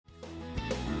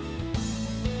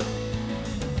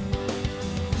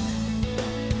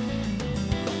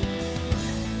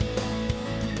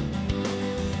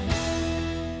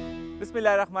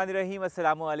Bismillahirrahmanirrahim.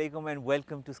 Assalamu alaikum and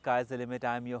welcome to Sky's the Limit.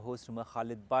 I am your host Omar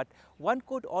Khalid. But one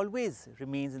quote always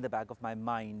remains in the back of my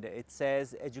mind. It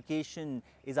says, education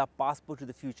is our passport to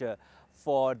the future,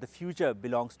 for the future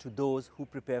belongs to those who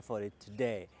prepare for it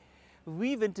today.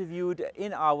 We've interviewed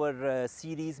in our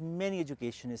series many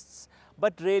educationists,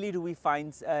 but rarely do we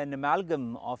find an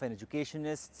amalgam of an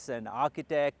educationist, an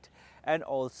architect, and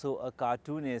also a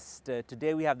cartoonist.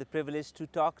 Today we have the privilege to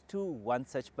talk to one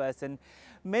such person.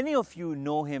 Many of you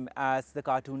know him as the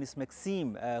cartoonist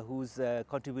Maxim, who's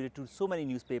contributed to so many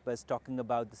newspapers talking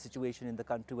about the situation in the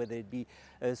country, whether it be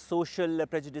social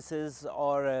prejudices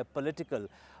or political.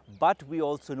 But we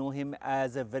also know him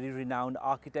as a very renowned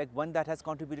architect, one that has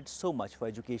contributed so much for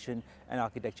education and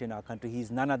architecture in our country. He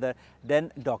is none other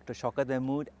than Dr. Shaukat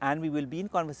Mahmood, and we will be in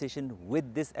conversation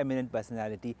with this eminent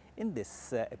personality in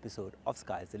this episode of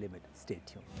Sky's the Limit. Stay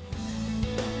tuned.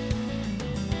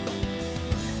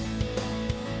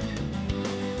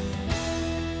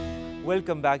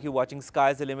 Welcome back. You're watching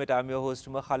Sky's the Limit. I'm your host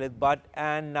Umar Khalid.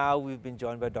 And now we've been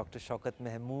joined by Dr. Shaukat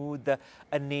Mahmood,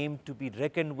 a name to be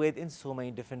reckoned with in so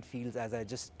many different fields, as I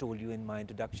just told you in my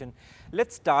introduction.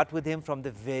 Let's start with him from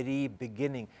the very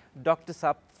beginning. Dr.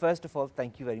 Saab, first of all,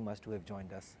 thank you very much to have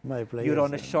joined us. My pleasure. You're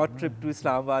on a short trip to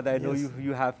Islamabad. I know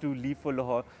you have to leave for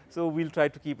Lahore, so we'll try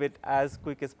to keep it as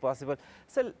quick as possible.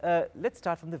 So let's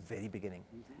start from the very beginning.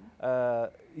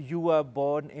 You were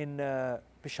born in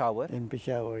Peshawar. In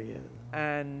Peshawar, yes.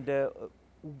 And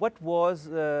what was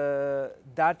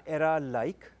that era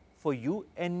like for you?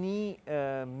 Any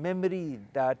memory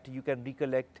that you can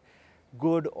recollect,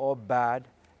 good or bad?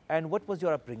 And what was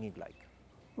your upbringing like?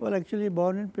 Well, actually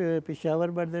born in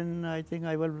Peshawar, but then I think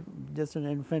I was just an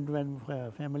infant when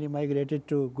family migrated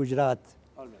to Gujarat.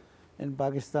 All right. In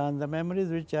Pakistan. The memories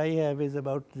which I have is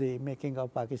about the making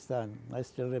of Pakistan. I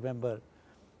still remember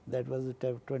that was the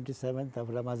 27th of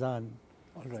Ramadan.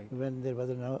 All right. When there was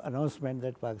an announcement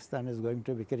that Pakistan is going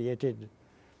to be created.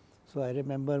 So I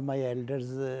remember my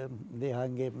elders, they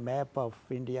hung a map of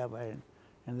India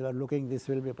and they were looking, this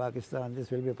will be Pakistan, this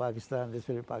will be Pakistan, this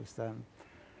will be Pakistan.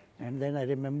 And then I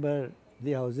remember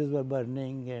the houses were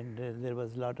burning and there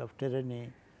was a lot of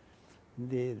tyranny.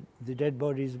 The dead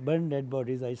bodies, burned dead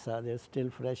bodies I saw, they're still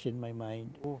fresh in my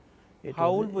mind. Oh. How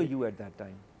old were you at that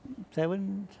time?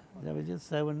 7, I was just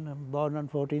 7, born on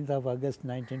 14th of August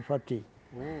 1940.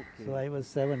 Okay. So I was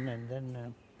 7 and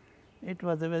then it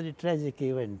was a very tragic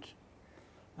event.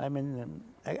 I mean,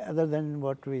 other than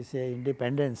what we say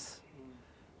independence,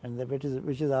 and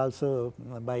which is also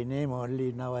by name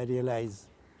only now I realize.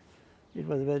 It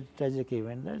was a very tragic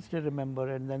event. I still remember,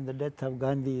 and then the death of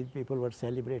Gandhi, people were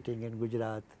celebrating in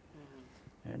Gujarat.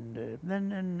 And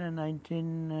then in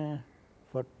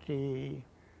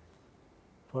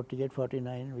 1948,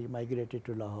 49, we migrated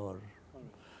to Lahore.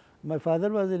 My father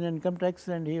was in income tax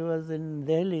and he was in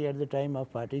Delhi at the time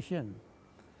of partition.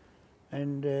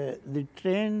 And the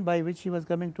train by which he was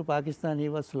coming to Pakistan, he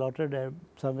was slaughtered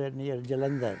somewhere near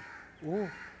Jalandhar. Oh,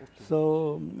 okay.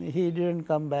 So he didn't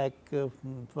come back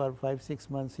for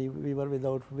 5-6 months. We were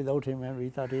without him and we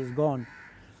thought he's gone.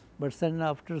 But then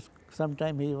after some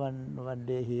time, one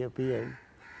day he appeared,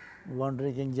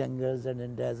 wandering in jungles and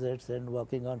in deserts and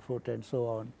walking on foot and so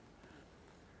on.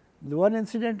 The one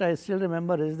incident I still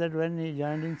remember is that when he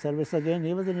joined in service again,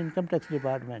 he was in income tax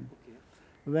department. Okay.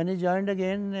 When he joined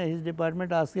again, his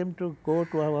department asked him to quote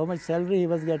how much salary he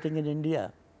was getting in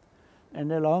India.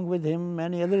 And along with him,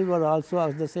 many others were also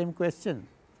asked the same question.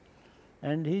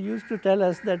 And he used to tell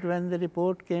us that when the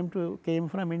report came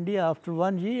from India after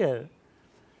 1 year,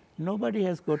 nobody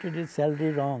has quoted his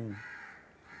salary wrong.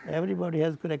 Everybody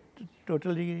has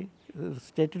totally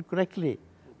stated correctly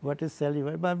what his salary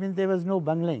was. But I mean, there was no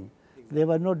bungling, there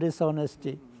was no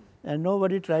dishonesty, and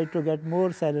nobody tried to get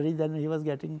more salary than he was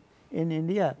getting in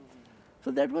India.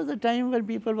 So that was the time when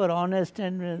people were honest,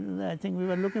 and I think we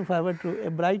were looking forward to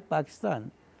a bright Pakistan,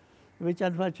 which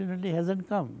unfortunately hasn't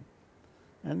come.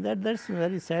 And that's a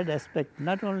very sad aspect,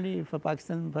 not only for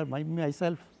Pakistan, for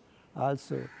myself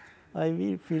also.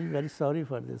 I feel very sorry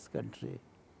for this country.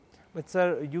 But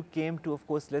sir, you came to, of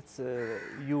course,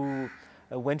 you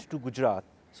went to Gujarat.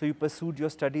 So you pursued your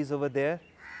studies over there?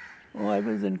 Oh, I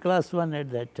was in class 1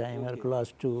 at that time, Okay. or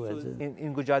class 2. So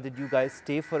in Gujarat, did you guys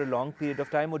stay for a long period of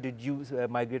time, or did you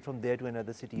migrate from there to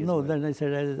another city as No, well? then I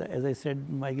said, as I said,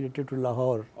 migrated to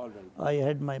Lahore. All right. I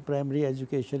had my primary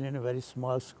education in a very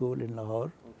small school in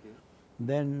Lahore. Okay.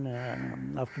 Then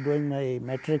after doing my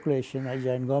matriculation, I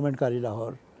joined Government College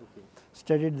Lahore. Okay.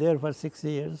 Studied there for 6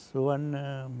 years, won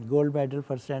gold medal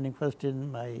for standing first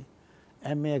in my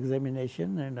MA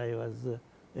examination, and I was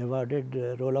awarded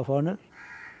Roll of Honor.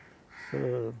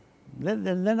 So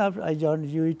Then after I joined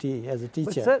UET as a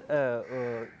teacher. But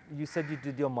sir, you said you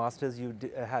did your masters, you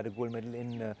had a gold medal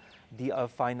in the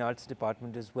fine arts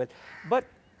department as well. But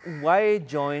why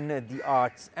join the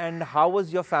arts, and how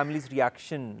was your family's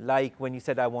reaction like when you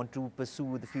said I want to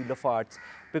pursue the field of arts?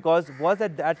 Because was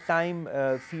at that time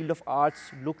field of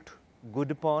arts looked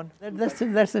good upon?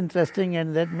 That's interesting,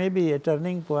 and that may be a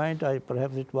turning point.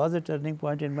 Perhaps it was a turning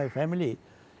point in my family.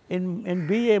 In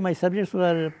BA, my subjects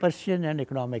were Persian and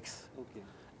economics. Okay.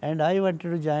 And I wanted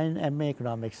to join MA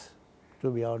economics, to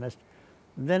be honest.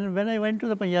 Then when I went to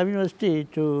the Punjab University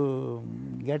to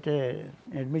get an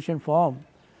admission form,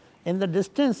 in the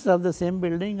distance of the same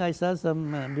building, I saw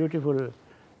some beautiful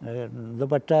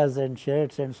dupattas and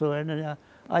shirts and so on. And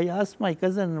I asked my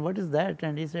cousin, what is that?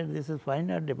 And he said, this is fine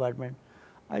art department.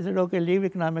 I said, okay, leave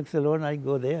economics alone, I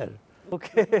go there.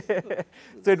 Okay.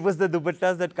 So it was the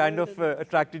dupattas that kind of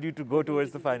attracted you to go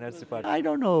towards the fine arts department? I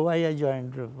don't know why I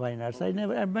joined fine arts.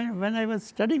 When I was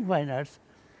studying fine arts,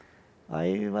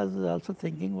 I was also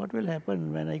thinking what will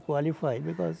happen when I qualify,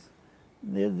 because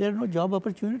there are no job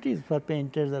opportunities for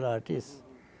painters or artists.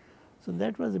 So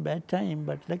that was a bad time,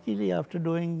 but luckily after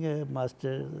doing a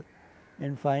master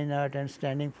in fine art and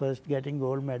standing first, getting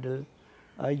gold medal,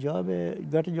 I got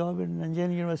a job in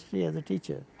Indian University as a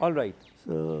teacher. All right.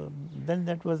 So then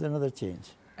that was another change.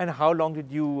 And how long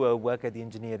did you work at the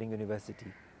engineering university?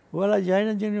 Well, I joined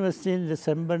Indian University in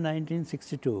December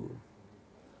 1962.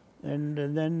 And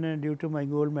then due to my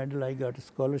gold medal, I got a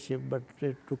scholarship, but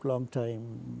it took a long time.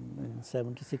 In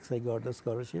 76, I got the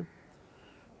scholarship.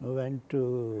 I went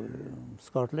to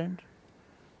Scotland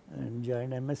and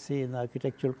joined MSc in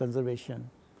architectural conservation.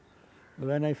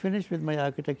 When I finished with my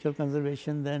architectural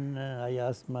conservation, then I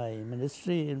asked my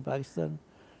ministry in Pakistan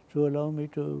to allow me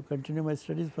to continue my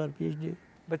studies for PhD.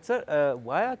 But sir,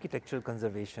 why architectural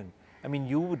conservation? I mean,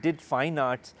 you did fine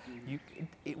arts.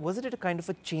 Wasn't it a kind of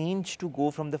a change to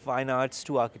go from the fine arts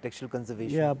to architectural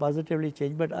conservation? Yeah, positively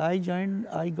changed. But I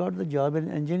got the job in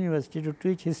Indian University to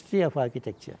teach history of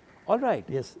architecture. All right.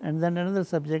 Yes, and then another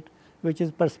subject which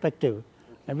is perspective,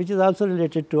 and which is also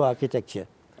related to architecture.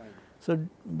 Fine. So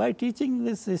by teaching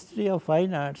this history of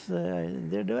fine arts,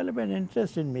 they developed an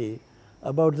interest in me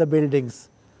about the buildings.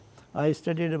 I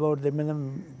studied about the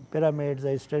pyramids,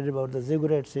 I studied about the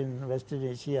ziggurats in Western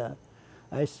Asia,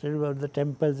 I studied about the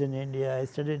temples in India, I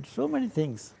studied so many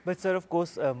things. But sir, of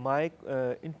course, my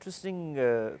interesting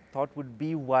thought would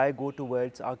be why go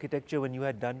towards architecture when you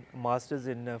had done masters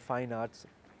in fine arts?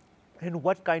 And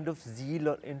what kind of zeal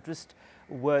or interest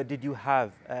did you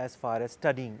have as far as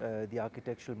studying the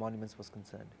architectural monuments was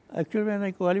concerned? Actually, when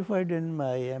I qualified in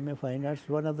my MA Fine Arts,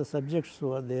 one of the subjects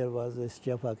there was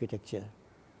history of architecture,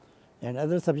 and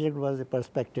other subject was a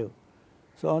perspective.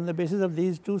 So on the basis of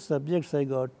these two subjects, I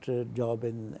got a job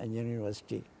in Indian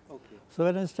University. Okay. So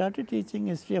when I started teaching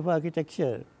history of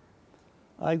architecture,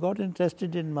 I got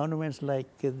interested in monuments like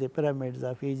the pyramids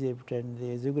of Egypt and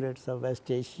the ziggurats of West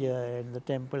Asia and the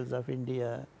temples of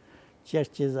India,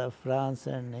 churches of France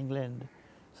and England.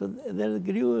 So there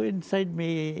grew inside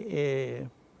me a,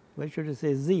 what should I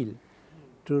say, zeal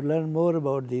to learn more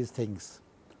about these things.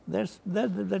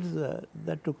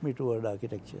 That took me toward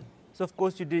architecture. So of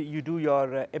course you do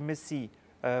your MSc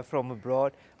from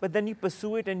abroad, but then you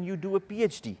pursue it and you do a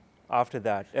PhD after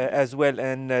that as well,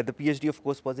 and the PhD of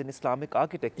course was in Islamic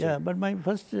architecture. Yeah, but my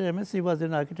first MSc was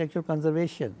in architectural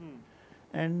conservation.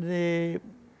 And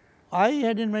I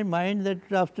had in my mind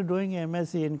that after doing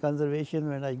MSc in conservation,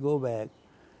 when I go back,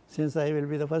 since I will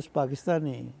be the first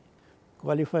Pakistani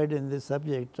qualified in this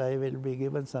subject, I will be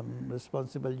given some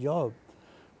responsible job.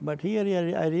 But here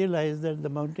I realized that the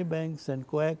mountebanks and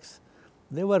quacks,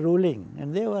 they were ruling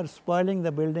and they were spoiling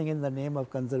the building in the name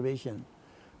of conservation.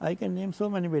 I can name so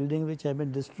many buildings which have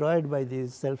been destroyed by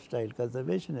these self-styled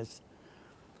conservationists.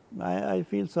 I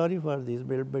feel sorry for these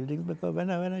buildings, because when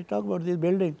I talk about these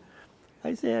buildings,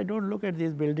 I say I don't look at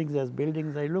these buildings as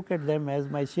buildings, I look at them as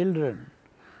my children,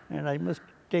 and I must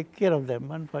take care of them.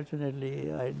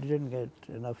 Unfortunately, I didn't get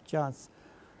enough chance.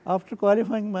 After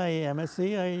qualifying my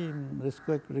MSc, I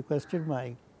requested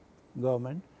my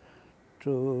government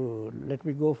to let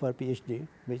me go for PhD,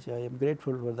 which I am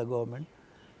grateful for the government.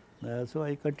 So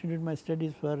I continued my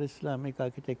studies for Islamic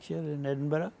architecture in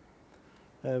Edinburgh,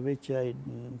 which I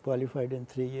qualified in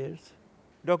 3 years.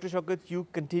 Dr. Shaukat, you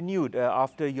continued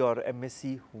after your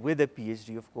MSc with a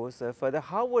PhD, of course. Further,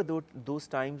 how were those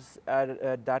times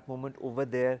at that moment over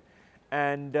there,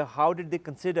 and how did they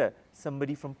consider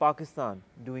somebody from Pakistan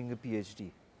doing a PhD?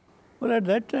 Well, at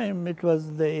that time it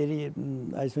was the area,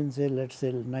 I shouldn't say, let's say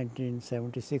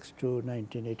 1976 to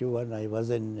 1981, I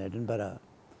was in Edinburgh.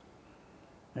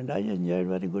 And I enjoyed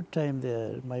very good time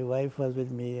there. My wife was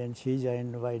with me and she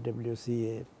joined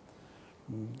YWCA.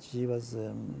 She was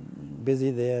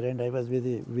busy there and I was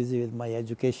busy with my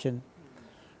education.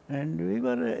 And we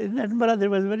were in Edinburgh, there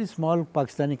was a very small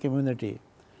Pakistani community,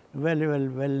 well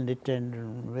knit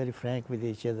and very frank with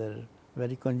each other,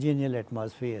 very congenial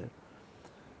atmosphere.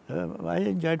 I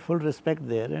enjoyed full respect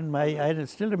there, and I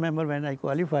still remember when I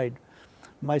qualified,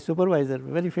 my supervisor,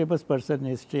 very famous person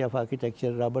in history of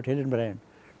architecture, Robert Hildenbrand,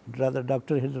 Dr.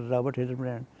 Robert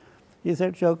Hildenbrand, he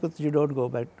said, Shaukat, you don't go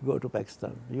to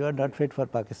Pakistan. You are not fit for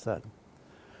Pakistan.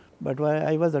 But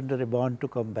I was under a bond to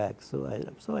come back, so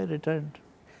I returned.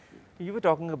 You were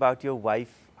talking about your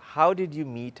wife. How did you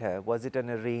meet her? Was it an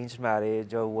arranged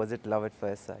marriage or was it love at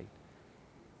first sight?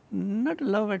 Not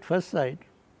love at first sight,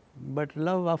 but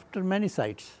love after many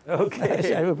sights.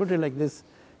 Okay. I will put it like this.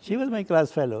 She was my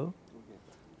class fellow.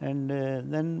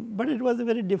 And but it was a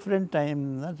very different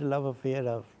time, not a love affair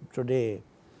of today.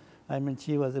 I mean,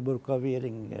 she was a burqa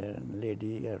wearing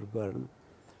lady or girl.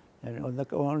 And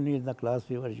only in the class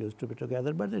we were used to be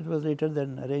together, but it was later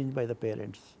then arranged by the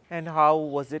parents. And how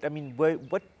was it? I mean,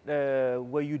 what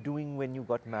were you doing when you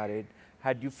got married?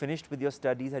 Had you finished with your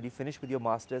studies? Had you finished with your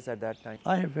masters at that time?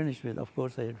 I had finished with, of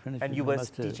course, I had finished. And with you my were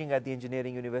masters. teaching at the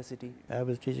engineering university? I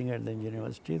was teaching at the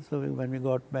university. So when we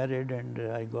got married and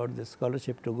I got the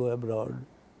scholarship to go abroad,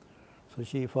 so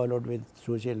she followed with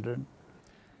 2 children.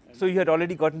 So you had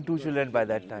already gotten 2 children by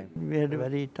that time? We had a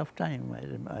very tough time.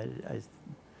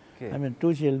 Okay. I mean,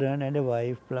 2 children and a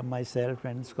wife, plus myself,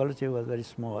 and scholarship was very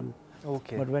small.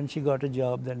 Okay. But when she got a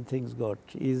job, then things got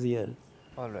easier.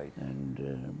 All right.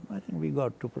 And I think we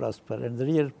got to prosper. And the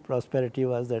real prosperity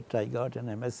was that I got an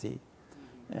MSc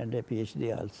and a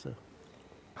PhD also.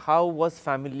 How was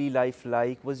family life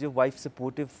like? Was your wife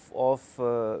supportive of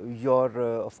your,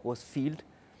 of course, field?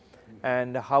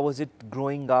 And how was it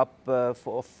growing up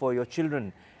for your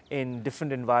children in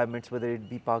different environments, whether it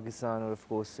be Pakistan or, of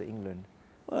course, England?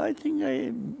 Well, I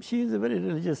think she is a very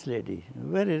religious lady,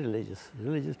 very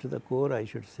religious to the core, I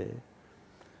should say.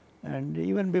 And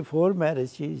even before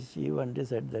marriage, she one day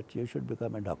said that you should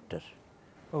become a doctor.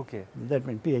 Okay. That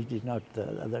means PhD, not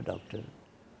the other doctor.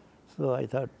 So I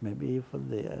thought maybe if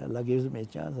Allah gives me a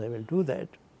chance, I will do that.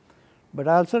 But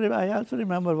I also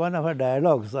remember one of her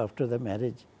dialogues after the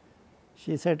marriage.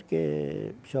 She said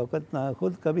कि शौकत ना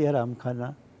खुद कभी हराम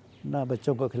खाना ना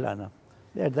बच्चों को खिलाना.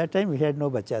 At that time we had no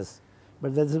bachas,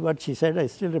 but that is what she said. I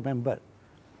still remember,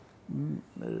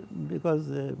 because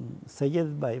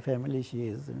Sayyid by family she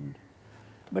is.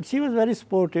 But she was very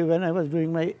supportive. When I was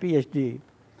doing my PhD,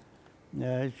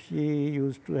 she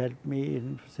used to help me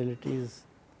in facilities,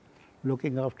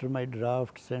 looking after my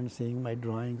drafts and seeing my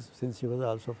drawings, since she was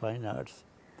also fine arts.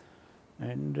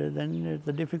 And then at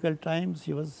the difficult times,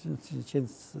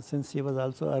 since she was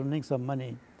also earning some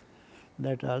money,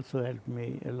 that also helped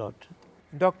me a lot.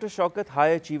 Dr. Shaukat, high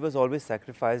achievers always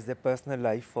sacrifice their personal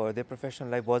life for their professional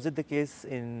life. Was it the case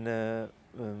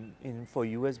for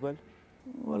you as well?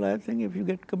 Well, I think if you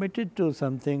get committed to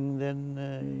something,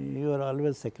 then you are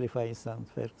always sacrificing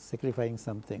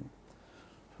something.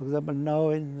 For example, now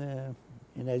in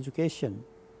education,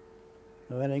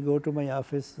 when I go to my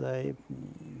office,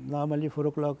 normally 4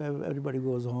 o'clock everybody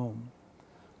goes home.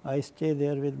 I stay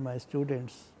there with my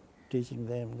students, teaching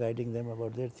them, guiding them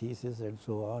about their thesis and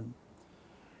so on.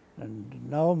 And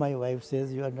now my wife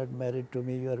says, you are not married to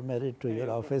me, you are married to your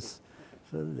office.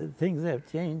 So things have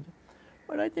changed.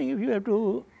 But I think if you have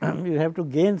to, you have to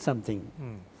gain something,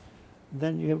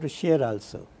 then you have to share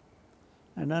also.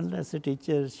 And unless a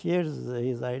teacher shares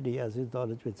his ideas, his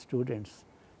knowledge with students,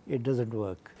 it doesn't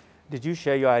work. Did you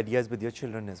share your ideas with your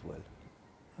children as well?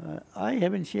 I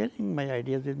have been sharing my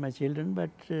ideas with my children,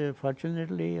 but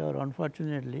fortunately or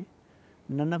unfortunately,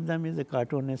 none of them is a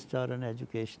cartoonist or an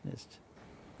educationist.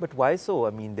 But why so? I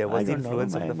mean, there was the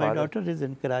influence of the father. My daughter is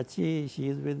in Karachi. She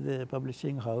is with the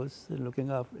publishing house, looking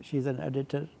after. She's an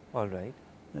editor. All right.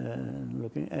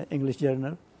 Looking English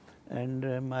journal,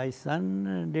 and my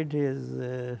son did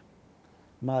his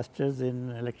masters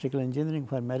in electrical engineering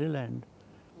for Maryland.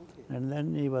 And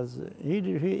then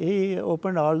he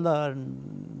opened all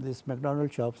these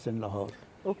McDonald's shops in Lahore.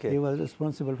 Okay. He was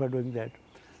responsible for doing that.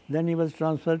 Then he was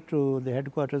transferred to the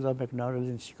headquarters of McDonald's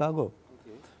in Chicago.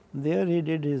 Okay. There he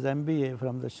did his MBA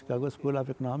from the Chicago School of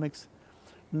Economics.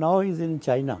 Now he's in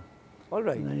China. All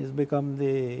right. And he's become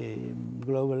the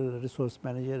global resource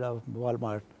manager of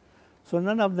Walmart. So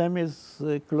none of them is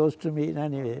close to me in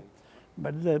any way.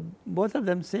 But both of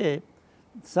them say,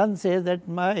 son says that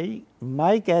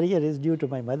my career is due to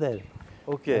my mother.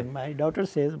 Okay. And my daughter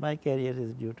says my career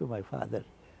is due to my father.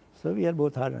 So we are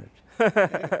both honored.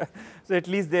 So at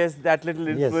least there's that little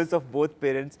influence Yes. of both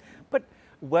parents. But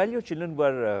while your children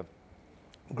were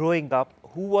growing up,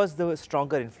 who was the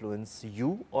stronger influence,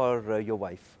 you or your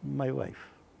wife? My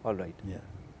wife. All right. Yeah.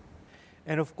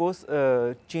 And of course,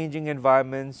 changing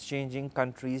environments, changing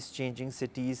countries, changing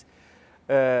cities,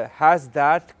 has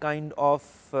that kind of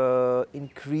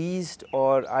increased,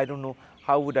 or I don't know,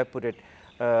 how would I put it,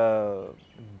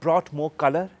 brought more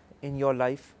color in your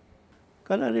life?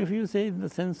 Color, if you say in the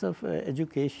sense of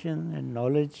education and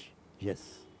knowledge,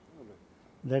 yes.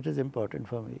 That is important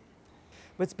for me.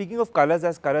 But speaking of colors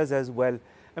as well,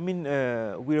 I mean,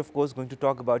 we're of course going to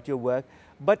talk about your work,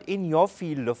 but in your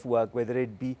field of work, whether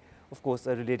it be, of course,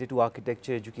 related to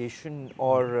architecture, education,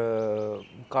 or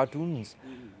cartoons,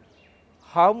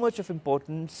 how much of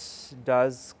importance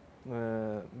does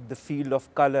the field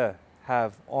of color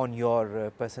have on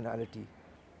your personality?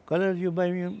 Color,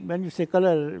 when you say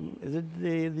color, is it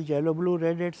the yellow, blue,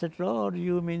 red, etc., or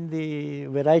you mean the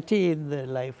variety in the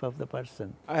life of the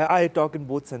person? I talk in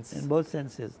both senses. In both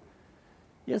senses.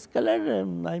 Yes, color,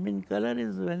 I mean color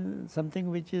is when something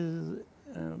which is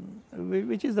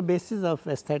the basis of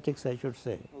aesthetics, I should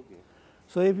say. Okay.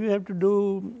 So if you have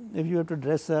to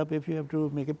dress up, if you have to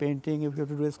make a painting, if you have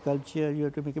to do a sculpture, you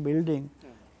have to make a building,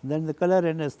 then the color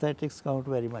and aesthetics count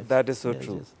very much. That is so Yes,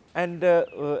 true. yes.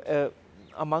 And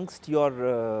amongst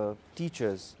your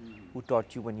teachers who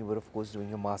taught you when you were, of course, doing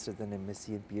your master's and MSc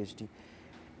and PhD,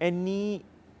 any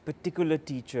particular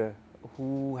teacher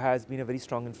who has been a very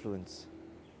strong influence?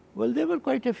 Well, there were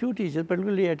quite a few teachers,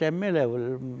 particularly at MA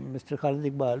level. Mr.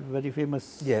 Khalid, very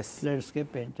famous Yes.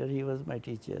 landscape painter, he was my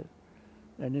teacher.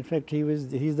 And in fact,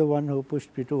 he's the one who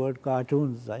pushed me toward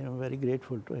cartoons. I am very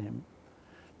grateful to him.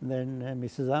 Then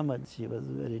Mrs. Ahmed, she was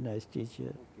a very nice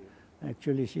teacher.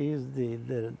 Actually, she is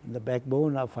the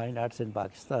backbone of fine arts in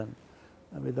Pakistan.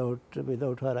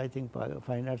 Without her, I think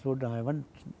fine arts would haven't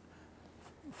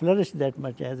flourished that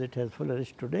much as it has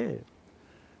flourished today.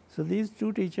 So these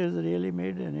two teachers really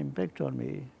made an impact on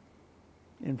me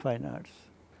in fine arts.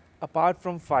 Apart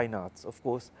from fine arts, of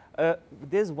course,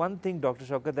 there's one thing, Dr.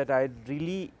 Shaukat, that I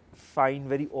really find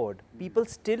very odd. People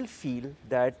still feel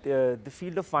that the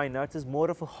field of fine arts is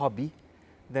more of a hobby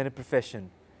than a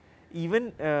profession.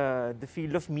 Even the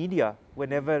field of media,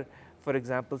 whenever, for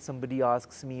example, somebody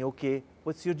asks me, okay,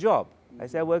 what's your job? I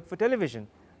say, I work for television.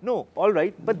 No, all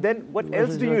right, but then what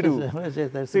else do you do?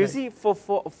 So you see,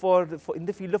 for in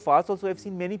the field of arts also, I've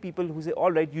seen many people who say,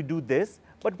 all right, you do this,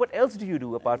 but what else do you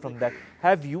do apart from that?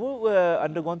 Have you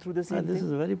undergone through the same This thing?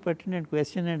 is a very pertinent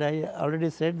question, and I already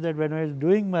said that when I was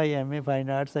doing my MA Fine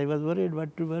Arts, I was worried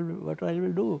what I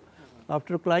will do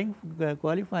after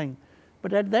qualifying.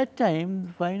 But at that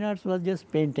time, fine arts was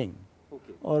just painting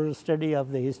or study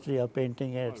of the history of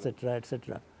painting, etc.,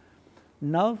 etc.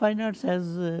 Now fine arts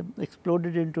has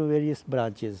exploded into various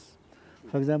branches.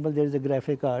 For example, there is a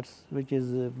graphic arts, which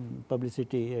is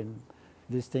publicity and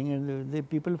this thing, and the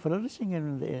people flourishing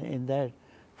in that.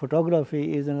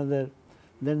 Photography is another.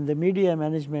 Then the media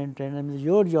management, and I mean,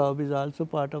 your job is also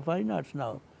part of fine arts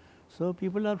now. So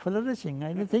people are flourishing.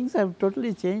 I mean, things have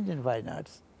totally changed in fine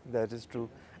arts. That is true.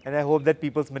 And I hope that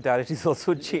people's mentalities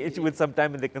also change with some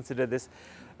time and they consider this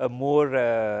a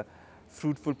more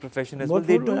fruitful profession as well.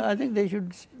 They do. I think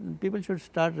people should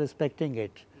start respecting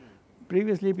it.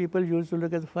 Previously, people used to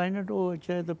look at the fine art, oh,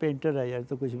 acha, the painter hai, yaar,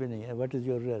 to kuch bhi nahi hai. What is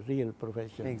your real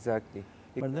profession? Exactly.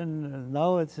 But then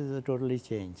now it's totally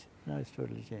changed. Now it's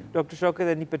totally changed. Dr. Shaukat,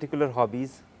 any particular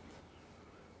hobbies?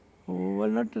 Well,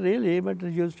 not really, but I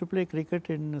used to play cricket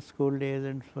in school days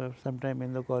and for some time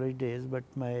in the college days. But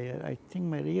I think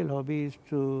my real hobby is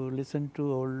to listen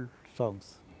to old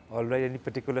songs. All right, any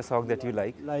particular song that you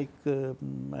like? Like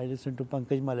I listen to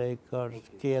Pankaj Malek or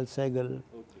K.L. Sehgal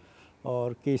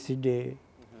or K.C. Day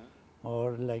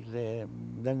or like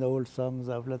then the old songs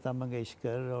of Lata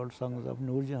Mangeshkar, old songs of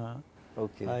Noor Jahan.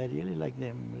 Okay. I really like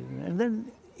them. And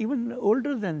then even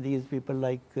older than these people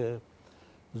like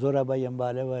Zorabai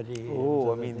Ambalewari.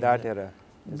 Oh, I mean that era.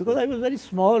 Because I was very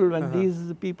small when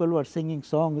these people were singing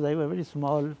songs. I was very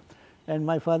small. And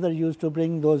my father used to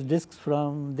bring those discs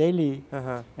from Delhi.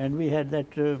 And we had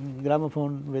that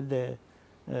gramophone with the,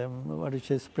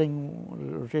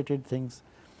 spring rotated things.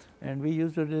 And we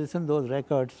used to listen those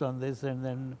records on this. And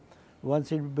then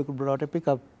once it brought a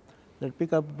pickup, that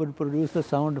pickup would produce the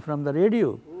sound from the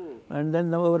radio. And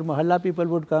then our Mahalla people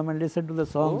would come and listen to the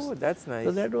songs. Oh, that's nice.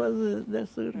 So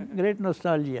that's a great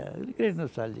nostalgia, great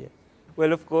nostalgia.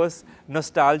 Well, of course,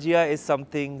 nostalgia is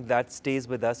something that stays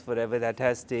with us forever, that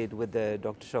has stayed with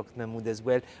Dr. Shaukat Mahmood as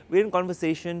well. We're in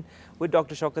conversation with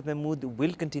Dr. Shaukat Mahmood.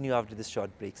 We'll continue after this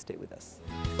short break. Stay with us.